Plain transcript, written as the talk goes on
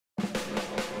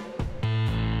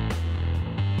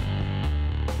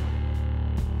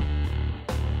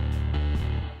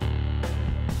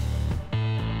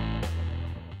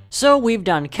So we've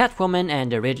done Catwoman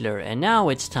and the Riddler, and now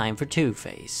it's time for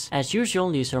Two-Face. As usual,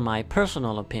 these are my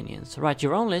personal opinions. Write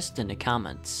your own list in the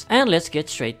comments. And let's get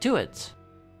straight to it.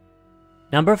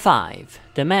 Number 5.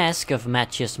 The Mask of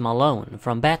Matthew Malone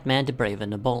from Batman the Brave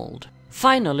and the Bold.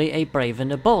 Finally, a Brave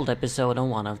and the Bold episode on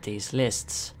one of these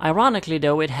lists. Ironically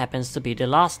though, it happens to be the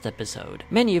last episode.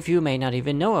 Many of you may not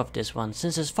even know of this one,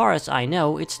 since as far as I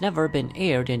know, it's never been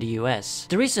aired in the US.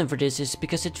 The reason for this is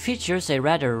because it features a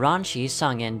rather raunchy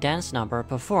song and dance number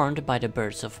performed by the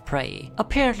Birds of Prey.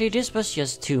 Apparently this was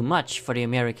just too much for the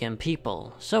American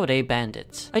people, so they banned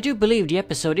it. I do believe the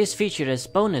episode is featured as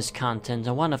bonus content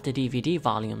on one of the DVD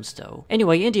volumes though.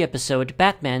 Anyway, in the episode,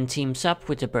 Batman teams up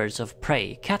with the Birds of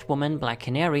Prey, Catwoman, Black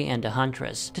Canary, and the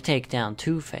Huntress to take down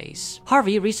Two-Face.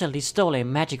 Harvey recently stole a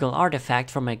magical artifact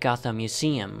from a Gotham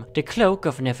museum, the Cloak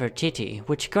of Nefertiti,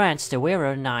 which grants the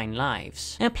wearer 9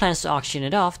 lives, and plans to auction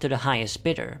it off to the highest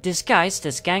bidder. Disguised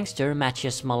as gangster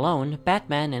Matthew Malone,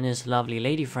 Batman and his lovely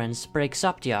lady friends breaks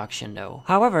up the auction though.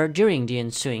 However, during the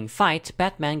ensuing fight,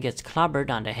 Batman gets clobbered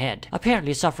on the head.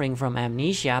 Apparently suffering from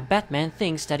amnesia, Batman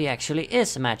thinks that he actually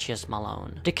is Matthew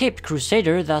Malone. The Caped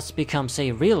Crusader thus becomes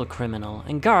a real criminal,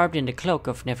 and garbed in the Cloak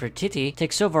of Nefertiti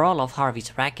takes over all of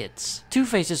Harvey's rackets.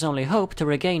 Two-Face's only hope to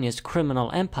regain his criminal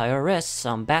empire rests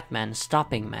on Batman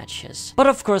stopping Matches. But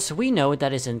of course we know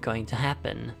that isn't going to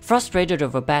happen. Frustrated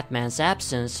over Batman's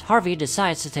absence, Harvey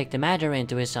decides to take the matter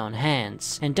into his own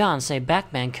hands and dons a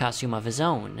Batman costume of his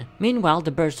own. Meanwhile,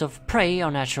 the Birds of Prey are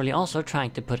naturally also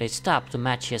trying to put a stop to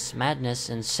Matches' madness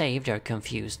and save their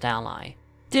confused ally.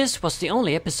 This was the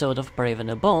only episode of Brave and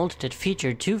the Bold that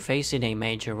featured Two-Face in a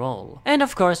major role. And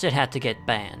of course it had to get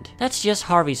banned. That's just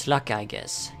Harvey's luck, I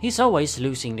guess. He's always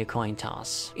losing the coin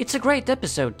toss. It's a great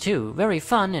episode too, very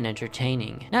fun and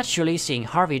entertaining. Naturally, seeing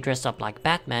Harvey dressed up like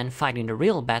Batman fighting the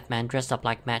real Batman dressed up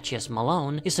like Matthew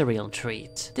Malone is a real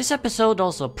treat. This episode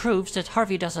also proves that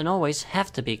Harvey doesn't always have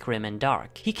to be grim and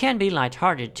dark. He can be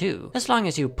lighthearted too, as long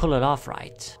as you pull it off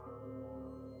right.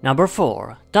 Number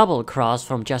 4. Double Cross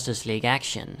from Justice League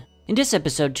Action. In this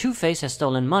episode, Two-Face has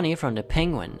stolen money from the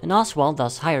Penguin, and Oswald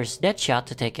thus hires Deadshot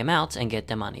to take him out and get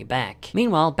the money back.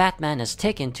 Meanwhile, Batman has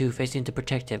taken Two-Face into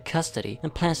protective custody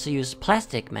and plans to use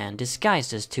Plastic Man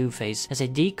disguised as Two-Face as a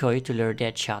decoy to lure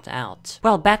Deadshot out.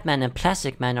 While Batman and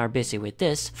Plastic Man are busy with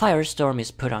this, Firestorm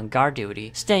is put on guard duty,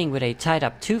 staying with a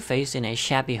tied-up Two-Face in a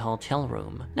shabby hotel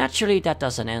room. Naturally, that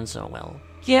doesn't end so well.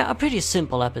 Yeah, a pretty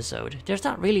simple episode. There's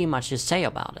not really much to say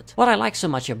about it. What I like so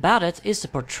much about it is the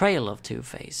portrayal of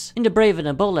Two-Face. In the Brave and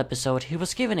the Bold episode, he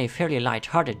was given a fairly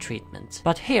light-hearted treatment,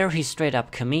 but here he's straight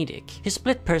up comedic. His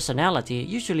split personality,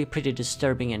 usually pretty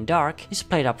disturbing and dark, is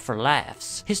played up for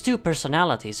laughs. His two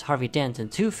personalities, Harvey Dent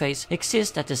and Two-Face,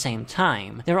 exist at the same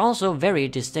time. They're also very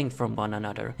distinct from one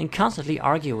another and constantly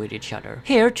argue with each other.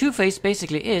 Here, Two-Face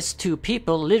basically is two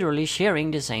people literally sharing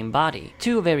the same body.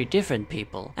 Two very different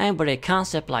people, and with a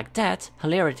concept like that,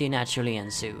 hilarity naturally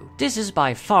ensue. This is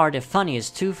by far the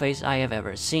funniest Two-Face I have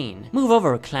ever seen. Move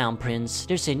over, Clown Prince,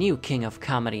 there's a new king of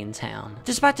comedy in town.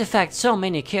 Despite the fact so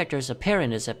many characters appear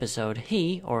in this episode,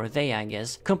 he, or they I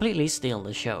guess, completely steal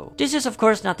the show. This is of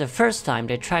course not the first time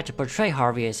they tried to portray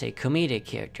Harvey as a comedic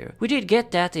character. We did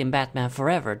get that in Batman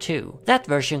Forever too. That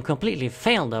version completely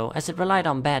failed though, as it relied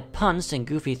on bad puns and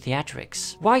goofy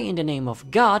theatrics. Why in the name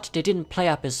of God they didn't play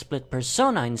up his split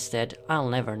persona instead, I'll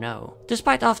never know.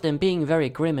 Despite often being very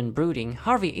grim and brooding,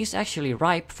 Harvey is actually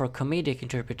ripe for comedic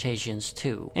interpretations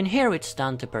too, and here it's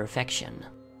done to perfection.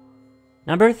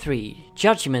 Number 3.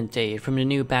 Judgment Day from the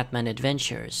new Batman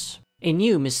Adventures. A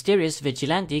new mysterious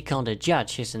vigilante called the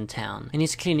Judge is in town, and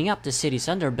is cleaning up the city's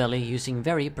underbelly using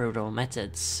very brutal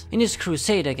methods. In his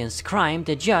crusade against crime,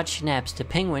 the Judge nabs the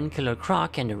Penguin, Killer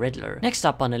Croc, and the Riddler. Next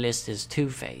up on the list is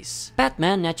Two-Face.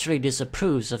 Batman naturally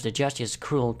disapproves of the Judge's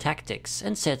cruel tactics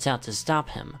and sets out to stop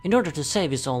him. In order to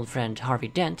save his old friend Harvey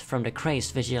Dent from the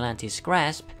crazed vigilante's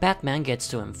grasp, Batman gets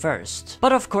to him first.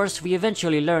 But of course, we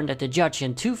eventually learn that the Judge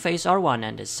and Two-Face are one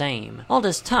and the same. All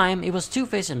this time, it was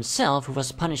Two-Face himself who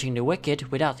was punishing the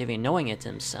wicked without even knowing it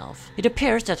himself. It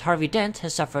appears that Harvey Dent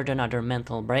has suffered another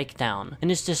mental breakdown, and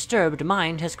his disturbed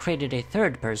mind has created a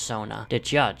third persona, the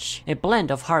Judge, a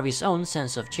blend of Harvey's own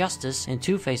sense of justice and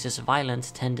Two-Face's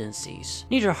violent tendencies.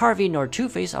 Neither Harvey nor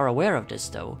Two-Face are aware of this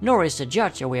though, nor is the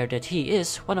Judge aware that he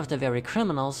is one of the very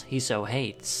criminals he so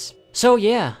hates. So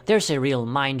yeah, there's a real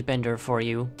mind bender for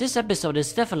you. This episode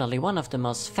is definitely one of the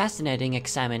most fascinating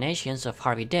examinations of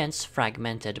Harvey Dent's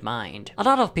fragmented mind. A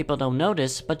lot of people don't know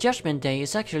this, but Judgment Day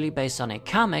is actually based on a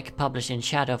comic published in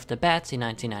Shadow of the Bat in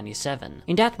 1997.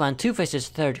 In that one, Two-Face's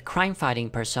third crime-fighting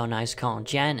persona is called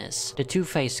Janus, the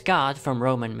two-faced god from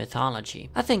Roman mythology.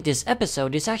 I think this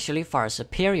episode is actually far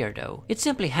superior though. It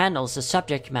simply handles the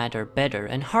subject matter better,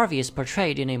 and Harvey is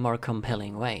portrayed in a more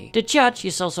compelling way. The judge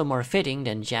is also more fitting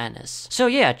than Janus. So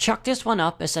yeah, chalk this one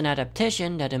up as an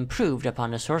adaptation that improved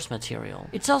upon the source material.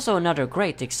 It's also another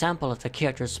great example of the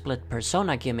character split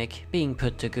persona gimmick being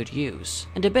put to good use.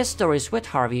 And the best stories with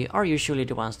Harvey are usually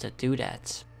the ones that do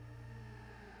that.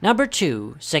 Number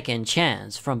 2, Second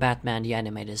Chance from Batman the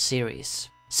Animated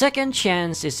Series. Second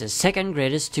Chance is the second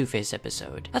greatest Two-Face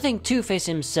episode. I think Two-Face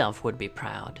himself would be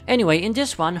proud. Anyway, in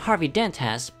this one, Harvey Dent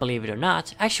has, believe it or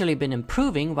not, actually been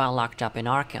improving while locked up in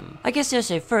Arkham. I guess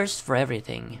there's a first for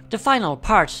everything. The final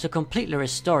part to completely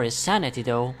restore his sanity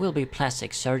though will be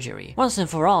plastic surgery. Once and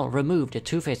for all, remove the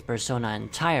Two-Face persona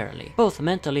entirely, both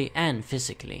mentally and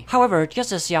physically. However,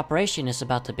 just as the operation is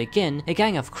about to begin, a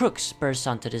gang of crooks bursts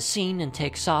onto the scene and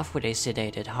takes off with a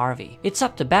sedated Harvey. It's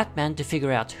up to Batman to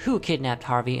figure out who kidnapped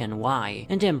Harvey and why,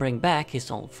 and then bring back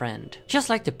his old friend. Just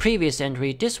like the previous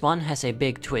entry, this one has a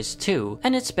big twist too,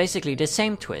 and it's basically the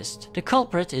same twist. The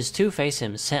culprit is Two-Face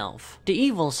himself. The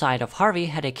evil side of Harvey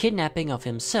had a kidnapping of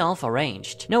himself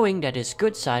arranged, knowing that his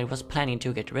good side was planning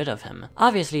to get rid of him.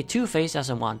 Obviously, Two-Face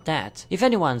doesn't want that. If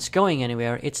anyone's going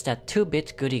anywhere, it's that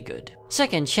 2-bit goody-good.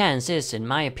 Second Chance is, in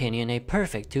my opinion, a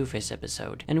perfect Two-Face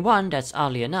episode, and one that's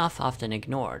oddly enough often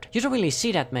ignored. You don't really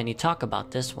see that many talk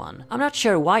about this one. I'm not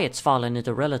sure why it's fallen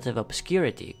into relative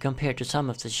obscurity compared to some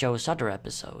of the show's other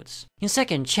episodes. In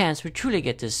Second Chance, we truly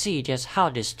get to see just how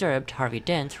disturbed Harvey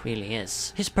Dent really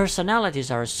is. His personalities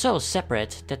are so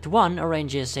separate that one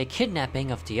arranges a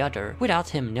kidnapping of the other without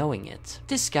him knowing it.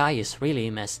 This guy is really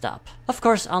messed up. Of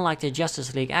course, unlike the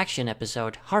Justice League Action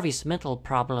episode, Harvey's mental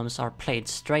problems are played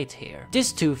straight here.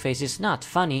 This Two-Face is not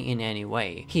funny in any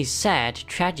way. He's sad,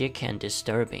 tragic, and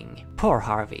disturbing. Poor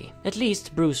Harvey. At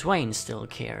least Bruce Wayne still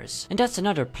cares. And that's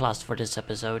another plus for this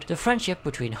episode, the friendship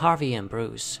between Harvey and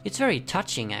Bruce. It's very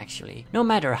touching actually. No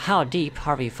matter how deep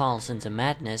Harvey falls into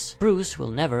madness, Bruce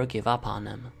will never give up on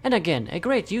him. And again, a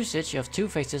great usage of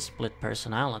Two-Face's split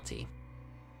personality.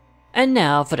 And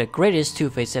now for the greatest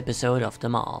Two-Face episode of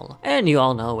them all. And you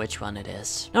all know which one it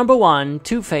is. Number 1,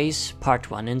 Two-Face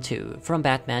Part 1 and 2 from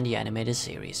Batman the Animated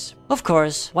Series. Of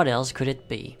course, what else could it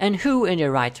be? And who in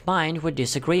their right mind would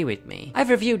disagree with me? I've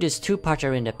reviewed this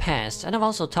two-parter in the past, and I've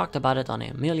also talked about it on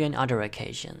a million other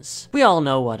occasions. We all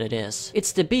know what it is.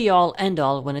 It's the be-all,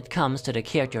 end-all when it comes to the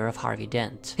character of Harvey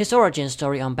Dent. His origin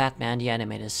story on Batman the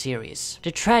Animated Series.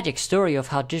 The tragic story of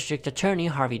how District Attorney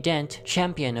Harvey Dent,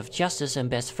 champion of justice and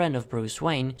best friend of Bruce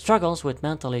Wayne, struggles with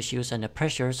mental issues and the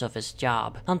pressures of his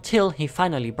job, until he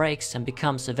finally breaks and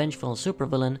becomes the vengeful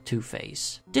supervillain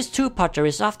Two-Face. This two-parter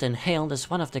is often hailed as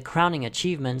one of the crowning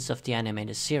achievements of the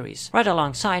animated series, right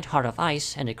alongside Heart of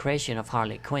Ice and the creation of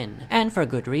Harley Quinn. And for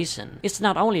good reason. It's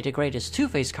not only the greatest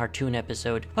Two-Face cartoon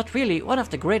episode, but really one of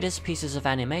the greatest pieces of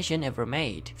animation ever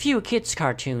made. Few kids'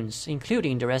 cartoons,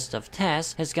 including the rest of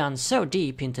Taz, has gone so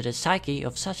deep into the psyche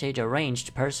of such a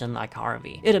deranged person like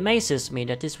Harvey. It amazes me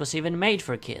that this was even made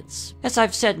for kids. As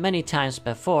I've said many times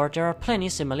before, there are plenty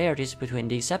similarities between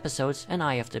these episodes and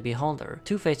Eye of the Beholder,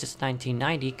 Two-Face's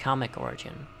 1990 comic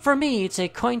origin. For me, it's a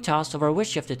coin toss over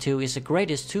which of the two is the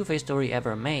greatest Two-Face story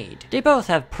ever made. They both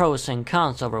have pros and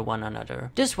cons over one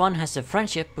another. This one has the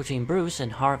friendship between Bruce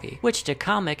and Harvey, which the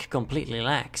comic completely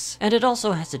lacks. And it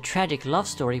also has the tragic love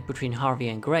story between Harvey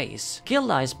and Grace.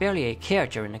 Gilda is barely a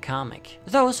character in the comic.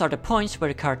 Those are the points where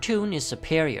the cartoon is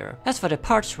superior. As for the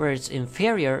parts where it's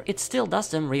inferior, it still does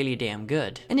them really damn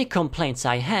good. Any complaints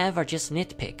I have are just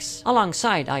nitpicks.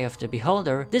 Alongside Eye of the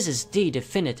Beholder, this is the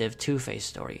definitive Two-Face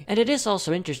story. And it is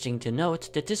also interesting to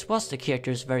note that this was the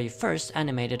character's very first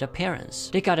animated appearance.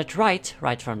 They got it right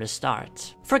from the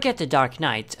start. Forget The Dark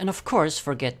Knight, and of course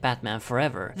forget Batman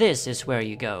Forever. This is where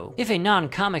you go. If a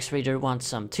non-comics reader wants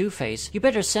some Two-Face, you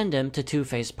better send them to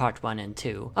Two-Face Part 1 and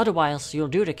 2. Otherwise, you'll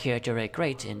do the character a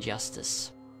great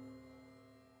injustice.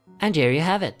 And there you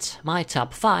have it, my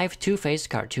top 5 Two-Face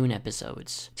cartoon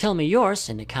episodes. Tell me yours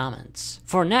in the comments.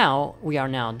 For now, we are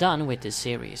now done with this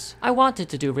series. I wanted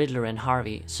to do Riddler and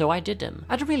Harvey, so I did them.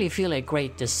 I don't really feel a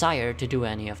great desire to do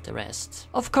any of the rest.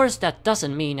 Of course, that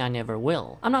doesn't mean I never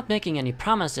will. I'm not making any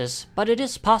promises, but it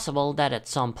is possible that at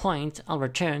some point I'll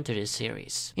return to this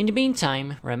series. In the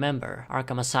meantime, remember,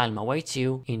 Arkham Asylum awaits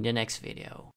you in the next video.